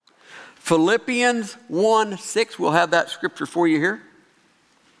Philippians 1:6. We'll have that scripture for you here.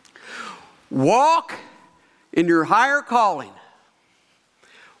 Walk in your higher calling.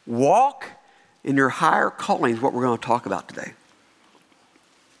 Walk in your higher calling is what we're going to talk about today.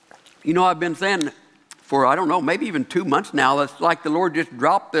 You know, I've been saying for, I don't know, maybe even 2 months now, it's like the Lord just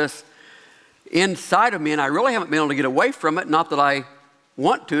dropped this inside of me, and I really haven't been able to get away from it. Not that I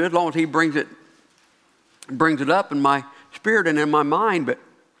want to, as long as He brings it up in my spirit and in my mind. But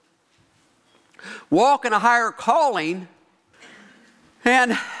walk in a higher calling,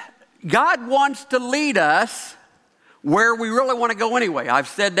 and God wants to lead us where we really want to go anyway. I've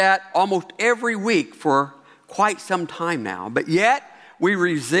said that almost every week for quite some time now. But yet, we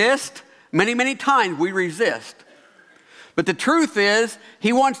resist. Many, many times we resist. But the truth is,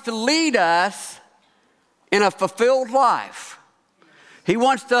 He wants to lead us in a fulfilled life. He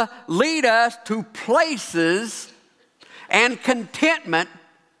wants to lead us to places and contentment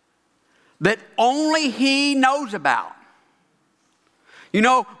that only He knows about. You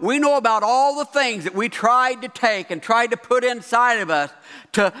know, we know about all the things that we tried to take and tried to put inside of us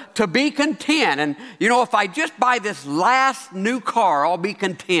to be content. And, you know, if I just buy this last new car, I'll be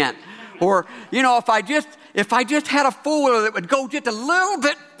content. Or, you know, if I just had a four-wheeler that would go just a little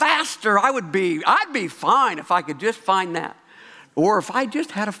bit faster, I'd be fine if I could just find that. Or if I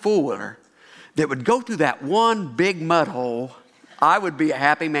just had a four-wheeler that would go through that one big mud hole, I would be a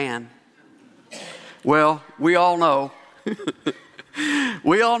happy man. Well, we all know.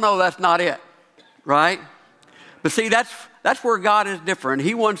 We all know that's not it, right? But see, that's where God is different.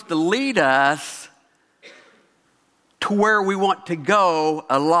 He wants to lead us to where we want to go,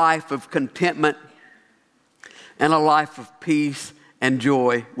 a life of contentment and a life of peace and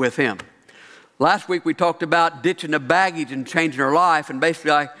joy with Him. Last week we talked about ditching the baggage and changing our life, and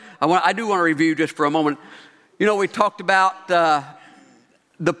basically I do want to review just for a moment. You know, we talked about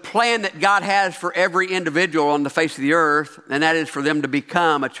the plan that God has for every individual on the face of the earth, and that is for them to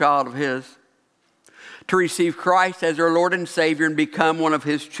become a child of His, to receive Christ as their Lord and Savior and become one of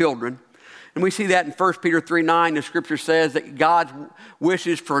His children. And we see that in 1 Peter 3:9, the scripture says that God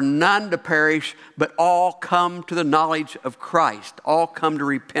wishes for none to perish, but all come to the knowledge of Christ, all come to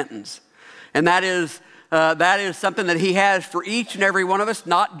repentance. And that is something that He has for each and every one of us,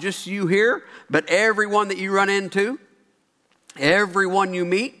 not just you here, but everyone that you run into, everyone you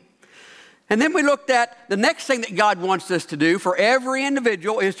meet. And then we looked at the next thing that God wants us to do for every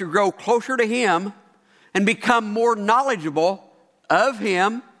individual is to grow closer to Him and become more knowledgeable of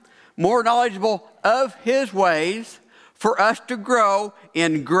Him, more knowledgeable of His ways, for us to grow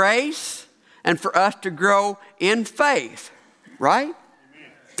in grace and for us to grow in faith, right?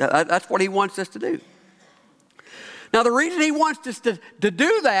 That's what He wants us to do. Now, the reason He wants us to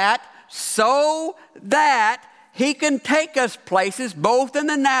do that, so that He can take us places, both in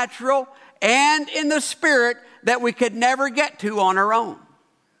the natural and in the spirit, that we could never get to on our own.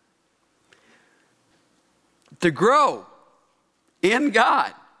 To grow in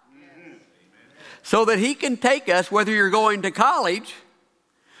God. So that He can take us, whether you're going to college,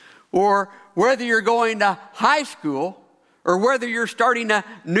 or whether you're going to high school, or whether you're starting a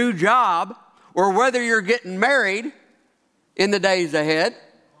new job, or whether you're getting married in the days ahead,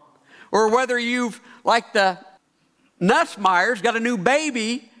 or whether you've, like the Nussmeyers, got a new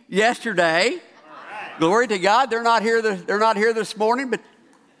baby yesterday. Right. Glory to God. They're not here this morning, but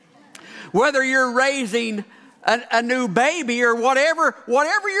whether you're raising a new baby or whatever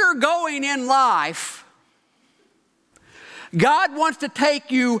you're going in life, God wants to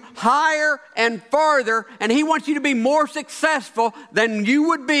take you higher and farther, and He wants you to be more successful than you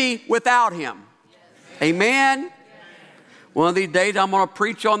would be without Him. Yes. Amen? Yes. One of these days I'm going to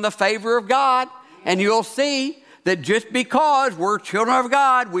preach on the favor of God, and you'll see that just because we're children of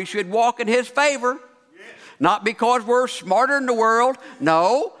God, we should walk in His favor. Yes. Not because we're smarter than the world.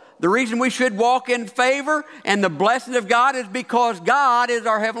 No. The reason we should walk in favor and the blessing of God is because God is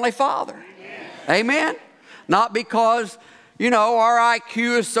our Heavenly Father. Amen. Amen? Not because, you know, our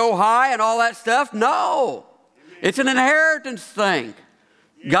IQ is so high and all that stuff. No. Amen. It's an inheritance thing.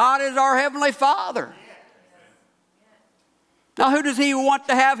 God is our Heavenly Father. Now, who does He want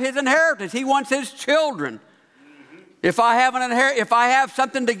to have His inheritance? He wants His children. If I have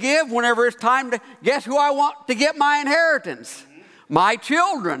something to give, whenever it's time to, guess who I want to get my inheritance? My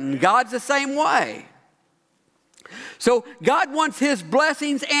children. God's the same way. So God wants His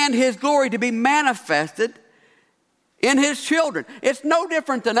blessings and His glory to be manifested in His children. It's no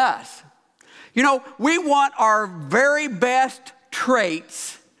different than us. You know, we want our very best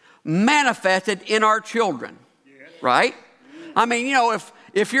traits manifested in our children, right? I mean, you know,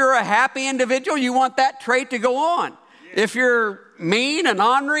 if you're a happy individual, you want that trait to go on. If you're mean and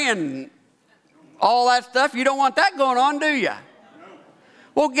ornery and all that stuff. You don't want that going on, do you?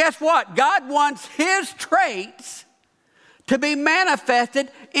 Well, guess what? God wants his traits to be manifested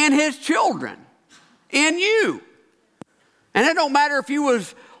in his children, in you. And it don't matter if you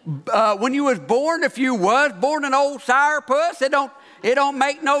was, when you was born, if you was born an old sourpuss, it don't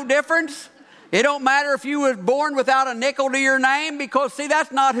make no difference. It don't matter if you was born without a nickel to your name, because see,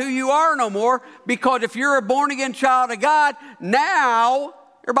 that's not who you are no more. Because if you're a born again child of God, now,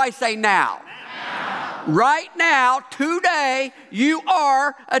 everybody say now. Right now, today, you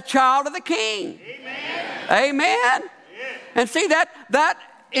are a child of the King. Amen. Amen. And see, that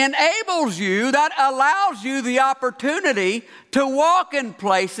enables you, that allows you the opportunity to walk in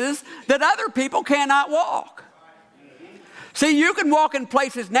places that other people cannot walk. See, you can walk in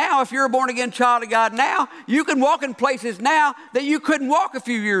places now, if you're a born-again child of God now, you can walk in places now that you couldn't walk a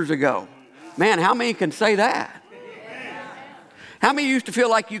few years ago. Man, how many can say that? How many used to feel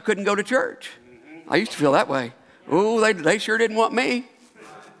like you couldn't go to church? I used to feel that way. Oh, they sure didn't want me.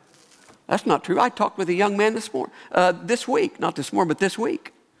 That's not true. I talked with a young man this week, not this morning, but this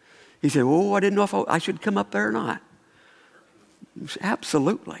week. He said, oh, I didn't know if I should come up there or not.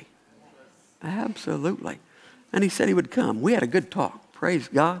 Absolutely. Absolutely. And he said he would come. We had a good talk. Praise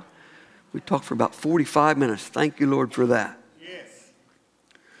God. We talked for about 45 minutes. Thank you, Lord, for that. Yes.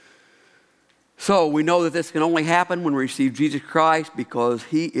 So we know that this can only happen when we receive Jesus Christ, because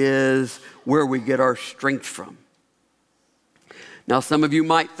he is where we get our strength from. Now, some of you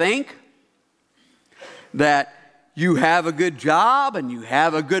might think that you have a good job and you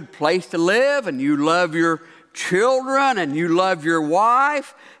have a good place to live and you love your children and you love your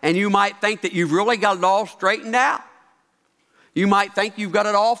wife, and you might think that you've really got it all straightened out. You might think you've got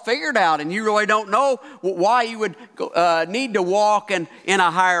it all figured out, and you really don't know why you would need to walk in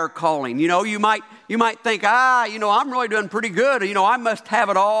a higher calling. You know, you might think, I'm really doing pretty good. I must have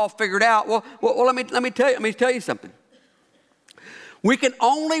it all figured out. Well, let me tell you something. We can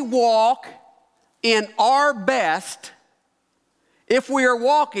only walk in our best if we are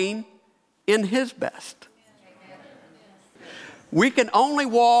walking in his best. We can only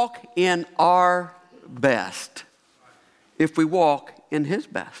walk in our best if we walk in his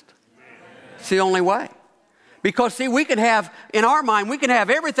best. It's the only way. Because see, we can have, in our mind, we can have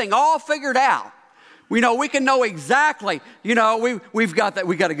everything all figured out. We can know exactly, we've got that,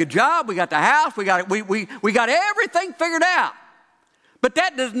 we got a good job, we got the house, we got everything figured out. But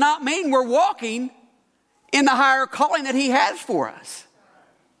that does not mean we're walking in the higher calling that he has for us.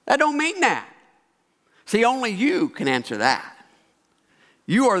 That don't mean that. See, only you can answer that.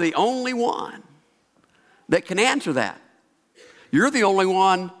 You are the only one that can answer that. You're the only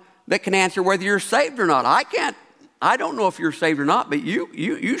one that can answer whether you're saved or not. I don't know if you're saved or not, but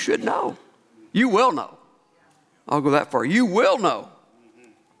you should know. You will know. I'll go that far. You will know.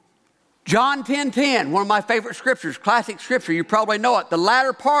 John 10:10, one of my favorite scriptures, classic scripture. You probably know it. The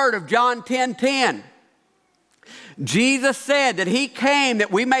latter part of John 10:10. Jesus said that he came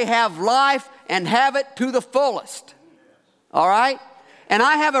that we may have life and have it to the fullest. All right? And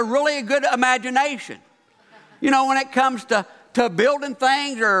I have a really good imagination. When it comes to building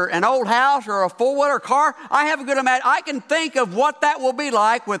things, or an old house, or a four-wheeler car, I have a good imagination. I can think of what that will be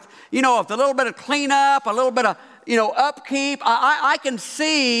like with, with a little bit of cleanup, a little bit of, upkeep. I can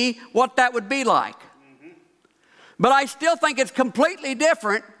see what that would be like. But I still think it's completely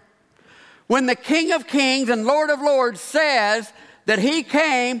different when the King of Kings and Lord of Lords says that he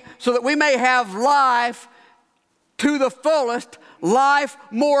came so that we may have life to the fullest, life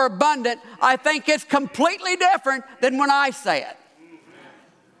more abundant. I think it's completely different than when I say it.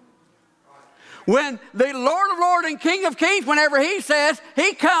 When the Lord of Lords and King of Kings, whenever he says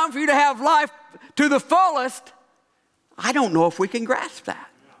he comes for you to have life to the fullest, I don't know if we can grasp that.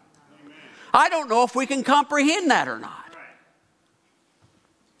 I don't know if we can comprehend that or not.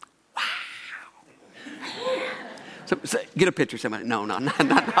 Wow. So get a picture, somebody. No, not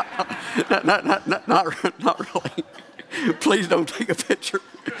really. Please don't take a picture.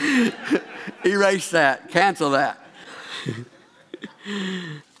 Erase that. Cancel that.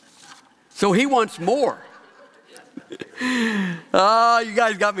 So he wants more. Oh, you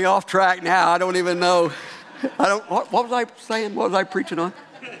guys got me off track now. I don't even know. What was I saying? What was I preaching on?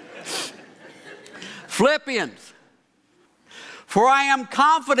 Philippians. For I am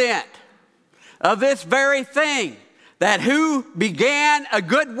confident of this very thing, that who began a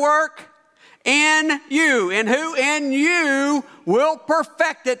good work in you, and who in you will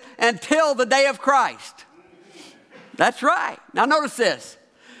perfect it until the day of Christ. That's right. Now notice this.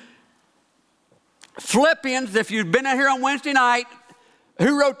 Philippians, if you've been in here on Wednesday night,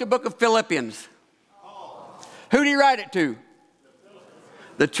 who wrote the book of Philippians? Who did he write it to?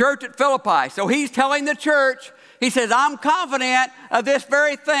 The church at Philippi. So he's telling the church, he says, I'm confident of this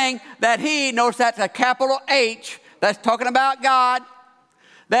very thing that he, notice that's a capital H, that's talking about God,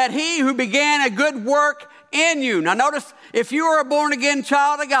 that he who began a good work in you. Now notice, if you are a born again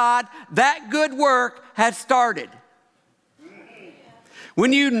child of God, that good work has started.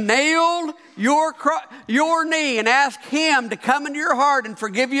 When you nailed your knee and asked him to come into your heart and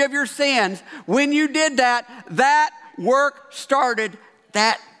forgive you of your sins, when you did that, that work started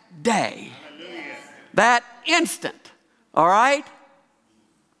that day, that instant, all right?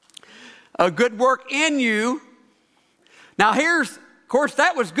 A good work in you. Now of course,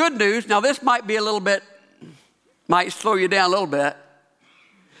 that was good news. Now this might be might slow you down a little bit.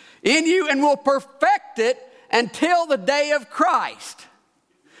 In you, and will perfect it until the day of Christ.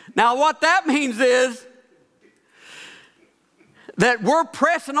 Now what that means is that we're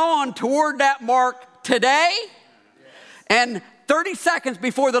pressing on toward that mark today, and 30 seconds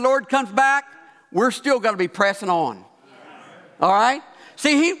before the Lord comes back, we're still going to be pressing on. All right?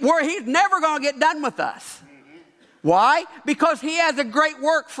 See, he's never going to get done with us. Why? Because he has a great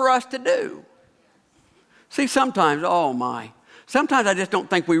work for us to do. See, sometimes I just don't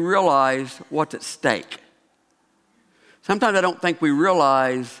think we realize what's at stake. Sometimes I don't think we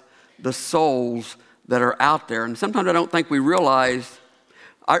realize the souls that are out there. And sometimes I don't think we realize,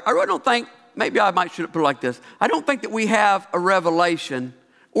 I really don't think, maybe I should put it like this. I don't think that we have a revelation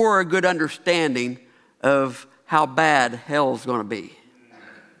or a good understanding of how bad hell's going to be.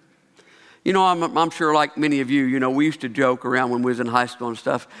 You know, I'm sure like many of you, we used to joke around when we was in high school and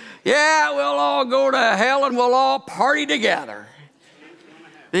stuff. Yeah, we'll all go to hell and we'll all party together.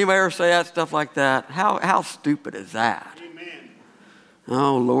 Anybody ever say that stuff like that? How stupid is that? Amen.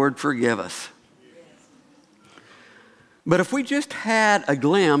 Oh, Lord, forgive us. But if we just had a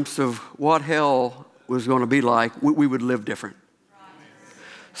glimpse of what hell was going to be like, we would live different.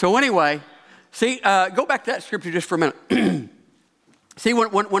 So anyway, see, go back to that scripture just for a minute. See, when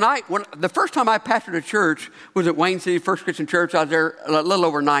the first time I pastored a church was at Wayne City First Christian Church. I was there a little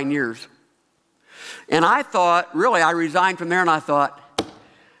over 9 years. And I thought, really, I resigned from there and I thought,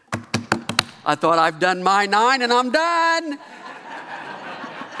 I've done my 9 and I'm done.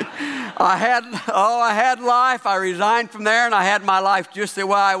 I had life. I resigned from there and I had my life just the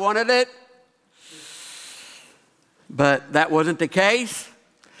way I wanted it. But that wasn't the case.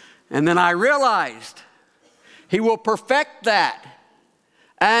 And then I realized he will perfect that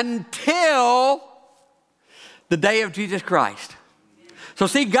until the day of Jesus Christ. So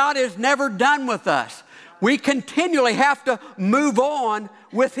see, God is never done with us. We continually have to move on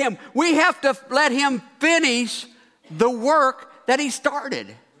with him. We have to let him finish the work that he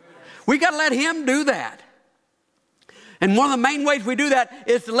started. We got to let him do that. And one of the main ways we do that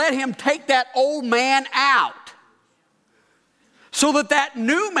is to let him take that old man out so that that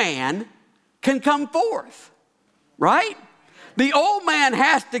new man can come forth. Right? The old man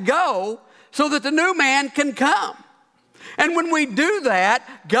has to go so that the new man can come. And when we do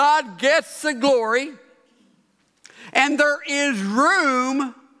that, God gets the glory. And there is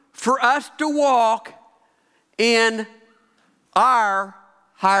room for us to walk in our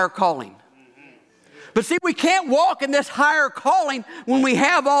higher calling. But see, we can't walk in this higher calling when we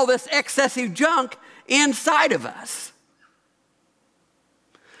have all this excessive junk inside of us.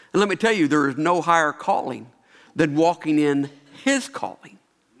 And let me tell you, there is no higher calling than walking in his calling.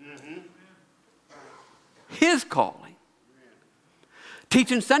 His calling.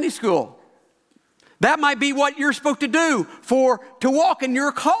 Teaching Sunday school. That might be what you're supposed to do to walk in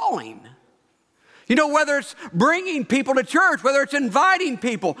your calling. Whether it's bringing people to church, whether it's inviting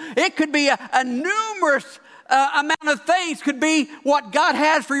people, it could be a numerous amount of things, could be what God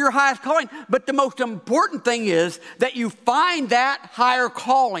has for your highest calling. But the most important thing is that you find that higher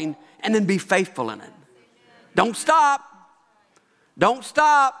calling and then be faithful in it. Don't stop. Don't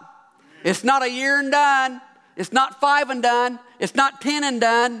stop. It's not a year and done. It's not 5 and done. It's not 10 and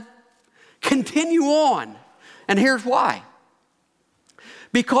done. Continue on. And here's why.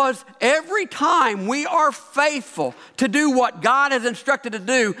 Because every time we are faithful to do what God has instructed to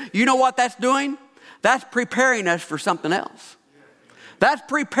do, you know what that's doing? That's preparing us for something else. That's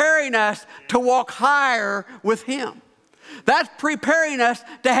preparing us to walk higher with him. That's preparing us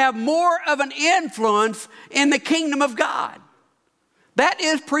to have more of an influence in the kingdom of God. That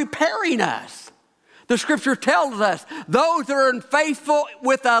is preparing us. The scripture tells us those that are unfaithful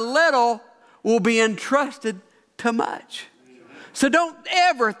with a little will be entrusted to much. So don't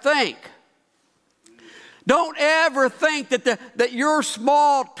ever think that your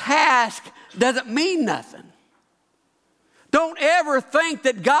small task doesn't mean nothing. Don't ever think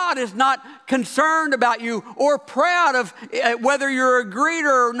that God is not concerned about you or proud of whether you're a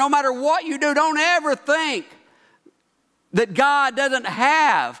greeter or no matter what you do. Don't ever think that God doesn't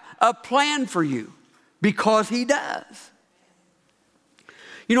have a plan for you, because he does.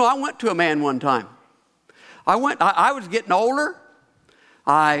 You know, I went to a man one time. I was getting older.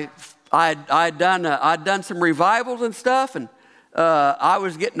 I'd done some revivals and stuff, and I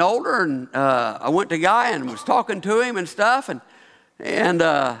was getting older, and I went to a guy and was talking to him and stuff, and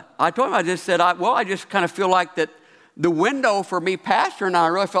I told him, I just said, I just kind of feel like that the window for me pastoring, I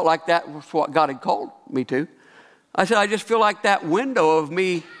really felt like that was what God had called me to. I said, I just feel like that window of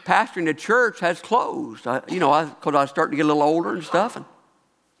me pastoring the church has closed, because I was starting to get a little older and stuff,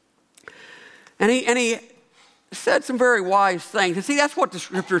 and he said some very wise things. And see, that's what the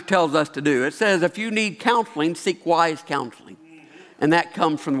scripture tells us to do. It says, if you need counseling, seek wise counseling. And that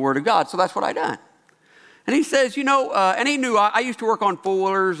comes from the Word of God. So that's what I done. And he says, and he knew I used to work on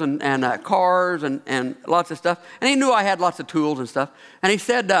four-wheelers and cars and lots of stuff. And he knew I had lots of tools and stuff. And he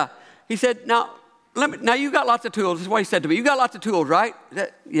said, now you got lots of tools. This is what he said to me. You got lots of tools, right?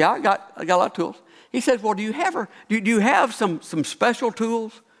 Yeah, I got a lot of tools. He says, well, do you have some special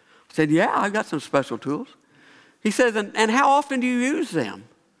tools? I said, yeah, I've got some special tools. He says, and how often do you use them?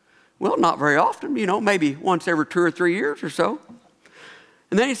 Well, not very often, maybe once every 2 or 3 years or so.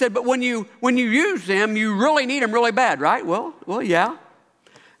 And then he said, but when you use them, you really need them really bad, right? Well, yeah.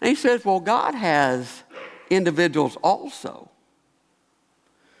 And he says, well, God has individuals also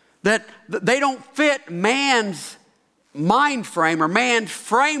that they don't fit man's mind frame or man's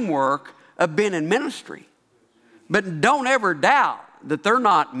framework of being in ministry. But don't ever doubt that they're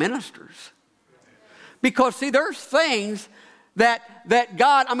not ministers. Because, see, there's things that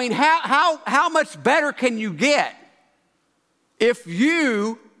God, how much better can you get if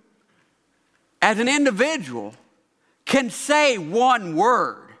you, as an individual, can say one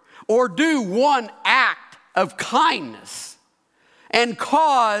word or do one act of kindness and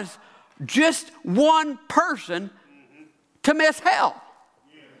cause just one person to miss hell?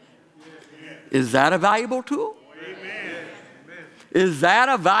 Is that a valuable tool? Amen. Is that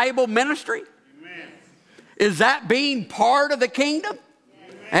a valuable ministry? Amen. Is that being part of the kingdom?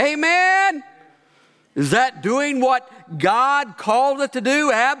 Amen. Amen. Is that doing what God called it to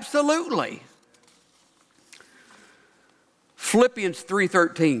do? Absolutely. Philippians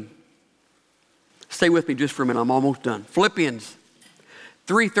 3:13. Stay with me just for a minute. I'm almost done. Philippians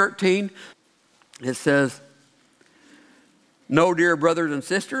 3:13. It says, no, dear brothers and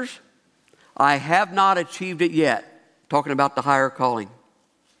sisters, I have not achieved it yet. Talking about the higher calling.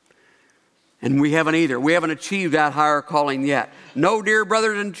 And we haven't either. We haven't achieved that higher calling yet. No, dear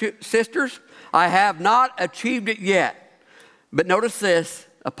brothers and sisters, I have not achieved it yet. But notice this,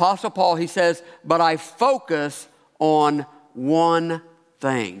 Apostle Paul, he says, but I focus on one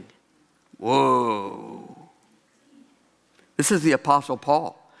thing. Whoa. This is the Apostle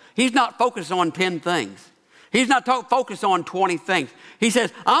Paul. He's not focused on 10 things. He's not focused on 20 things. He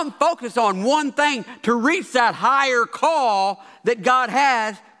says, I'm focused on one thing to reach that higher call that God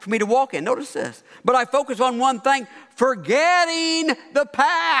has for me to walk in. Notice this. But I focus on one thing, forgetting the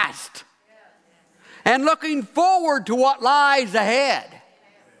past and looking forward to what lies ahead.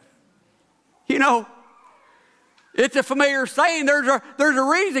 It's a familiar saying. There's a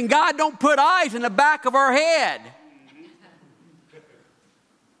reason God don't put eyes in the back of our head.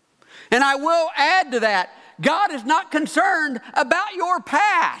 And I will add to that, God is not concerned about your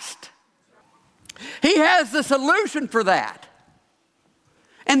past. He has the solution for that.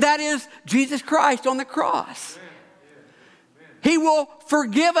 And that is Jesus Christ on the cross. He will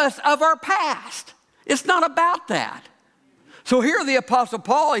forgive us of our past. It's not about that. So here the Apostle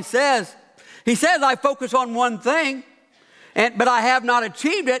Paul, he says, I focus on one thing, but I have not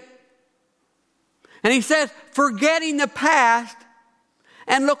achieved it. And he says, forgetting the past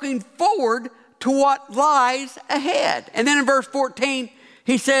and looking forward to what lies ahead. And then in verse 14,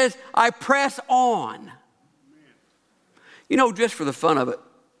 he says, I press on. Just for the fun of it,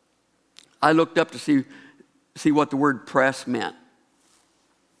 I looked up to see what the word press meant.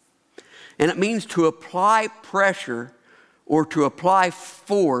 And it means to apply pressure or to apply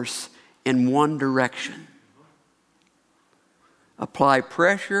force in one direction. Apply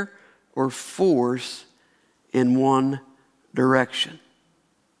pressure or force in one direction.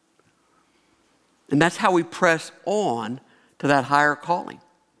 And that's how we press on to that higher calling.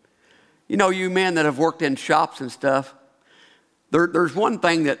 You men that have worked in shops and stuff, there's one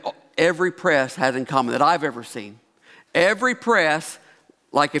thing that every press has in common that I've ever seen. Every press,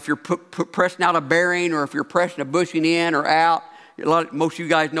 like if you're pressing out a bearing or if you're pressing a bushing in or out, most of you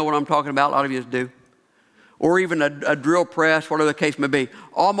guys know what I'm talking about. A lot of you do. or even a drill press, whatever the case may be,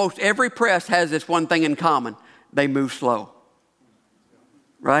 almost every press has this one thing in common. They move slow.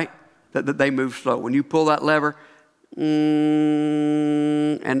 Right? That they move slow. When you pull that lever,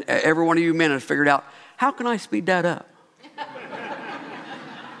 and every one of you men has figured out, how can I speed that up?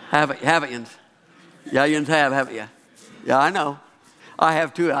 Haven't you? Yeah, you have, haven't you? Yeah, I know. I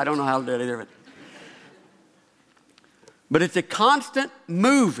have too. I don't know how to do it either. But it's a constant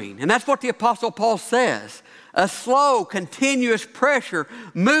moving. And that's what the Apostle Paul says. A slow, continuous pressure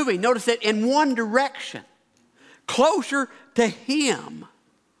moving. Notice it in one direction. Closer to Him.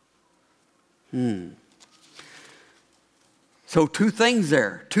 So two things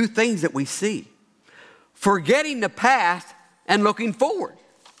there. Two things that we see. Forgetting the past and looking forward.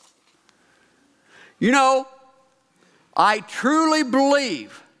 You know, I truly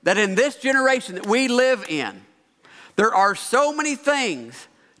believe that in this generation that we live in, there are so many things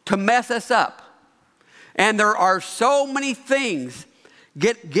to mess us up. And there are so many things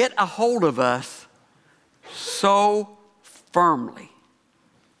get a hold of us so firmly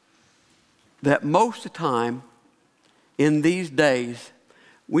that most of the time in these days,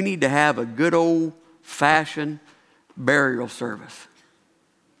 we need to have a good old-fashioned burial service.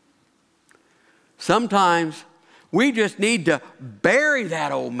 Sometimes we just need to bury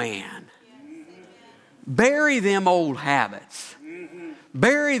that old man. Bury them old habits.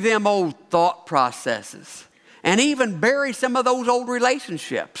 Bury them old thought processes. And even bury some of those old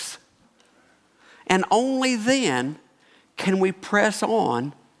relationships. And only then can we press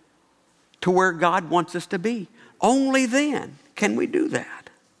on to where God wants us to be. Only then can we do that.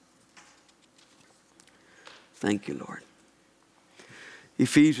 Thank you, Lord.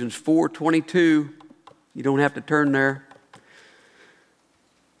 Ephesians 4:22. You don't have to turn there.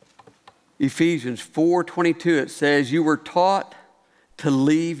 Ephesians 4:22, it says, you were taught to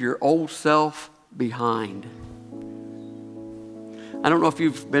leave your old self behind. I don't know if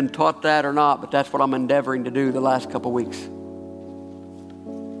you've been taught that or not, but that's what I'm endeavoring to do the last couple weeks.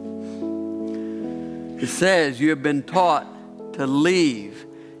 It says you have been taught to leave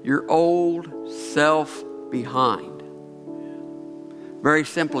your old self behind. Very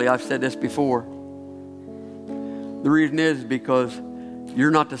simply, I've said this before. The reason is because you're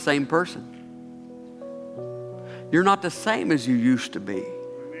not the same person. You're not the same as you used to be.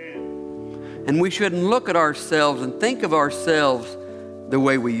 And we shouldn't look at ourselves and think of ourselves the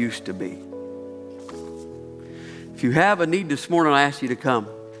way we used to be. If you have a need this morning, I ask you to come.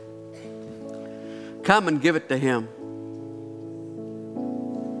 Come and give it to Him.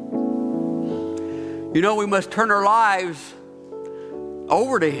 You know, we must turn our lives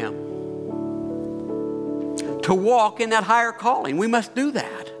over to Him to walk in that higher calling. We must do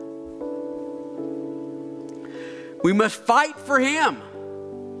that. We must fight for Him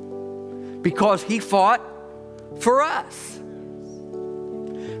because He fought for us.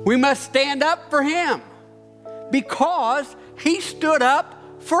 We must stand up for Him because He stood up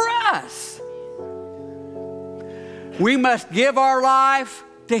for us. We must give our life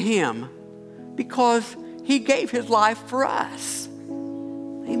to Him because He gave His life for us.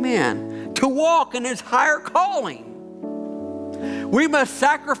 Amen. To walk in His higher calling. We must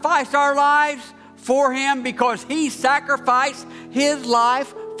sacrifice our lives for Him because He sacrificed His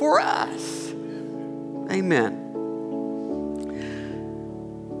life for us. Amen.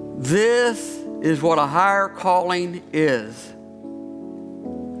 This is what a higher calling is.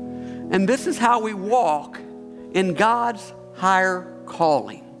 And this is how we walk in God's higher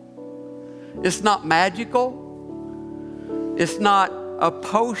calling. It's not magical. It's not a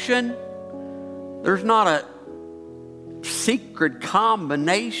potion. There's not a secret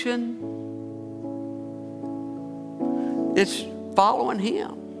combination. It's following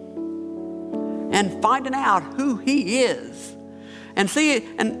Him and finding out who He is. And see,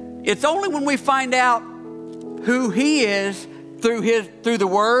 and it's only when we find out who He is through the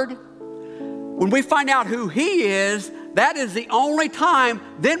Word. When we find out who He is, that is the only time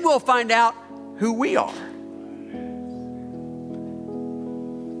then we'll find out who we are.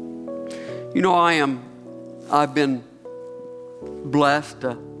 You know, I've been blessed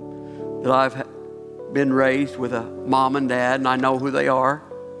that I've been raised with a mom and dad, and I know who they are,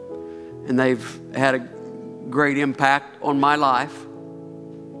 and they've had a great impact on my life.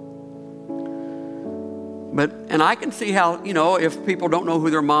 And I can see how, you know, if people don't know who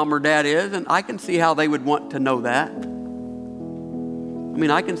their mom or dad is, and I can see how they would want to know that. I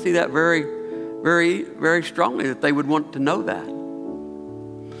mean, I can see that very, very, very strongly that they would want to know that.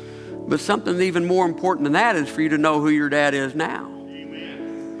 But something even more important than that is for you to know who your dad is now.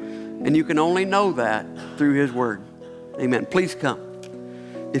 Amen. And you can only know that through His Word. Amen. Please come.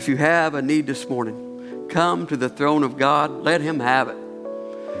 If you have a need this morning, come to the throne of God. Let him have it.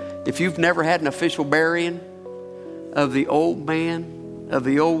 If you've never had an official burying of the old man, of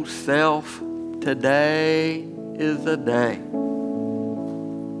the old self, today is the day.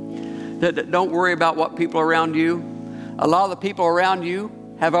 Don't worry about what people around you. A lot of the people around you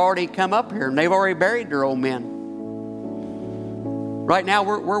have already come up here and they've already buried their old men. Right now,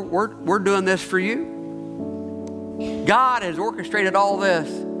 we're doing this for you. God has orchestrated all this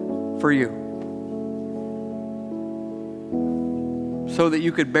for you, so that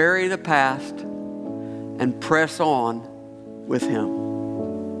you could bury the past and press on with him.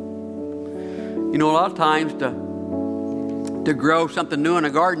 You know, a lot of times to grow something new in a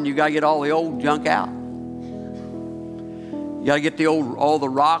garden, you got to get all the old junk out. You got to get all the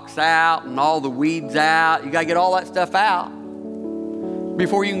rocks out and all the weeds out. You got to get all that stuff out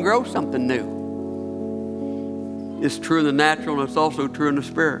before you can grow something new. It's true in the natural and it's also true in the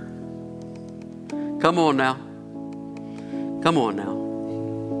spirit. Come on now. Come on now.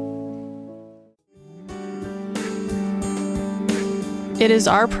 It is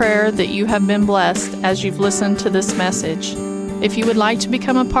our prayer that you have been blessed as you've listened to this message. If you would like to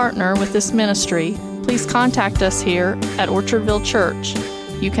become a partner with this ministry, please contact us here at Orchardville Church.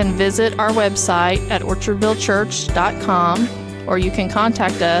 You can visit our website at orchardvillechurch.com, or you can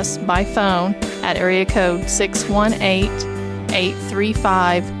contact us by phone at area code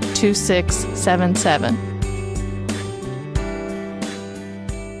 618-835-2677.